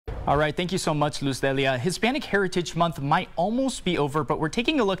All right, thank you so much, Luz Delia. Hispanic Heritage Month might almost be over, but we're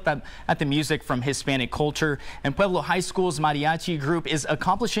taking a look at the music from Hispanic culture. And Pueblo High School's Mariachi group is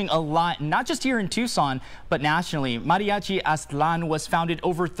accomplishing a lot, not just here in Tucson, but nationally. Mariachi Aztlan was founded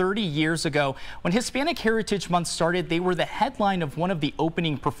over 30 years ago. When Hispanic Heritage Month started, they were the headline of one of the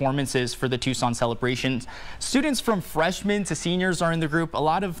opening performances for the Tucson celebrations. Students from freshmen to seniors are in the group, a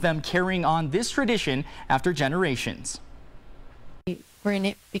lot of them carrying on this tradition after generations. We're in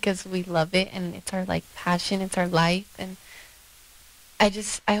it because we love it and it's our passion, it's our life, and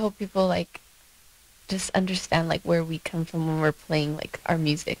I hope people just understand where we come from when we're playing our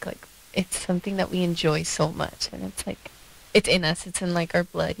music. It's something that we enjoy so much, and it's in us, it's in our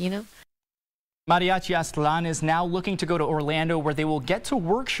blood, you know? Mariachi Aztlan is now looking to go to Orlando, where they will get to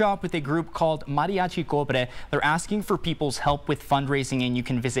workshop with a group called Mariachi Cobre. They're asking for people's help with fundraising, and you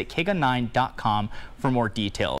can visit kega9.com for more details.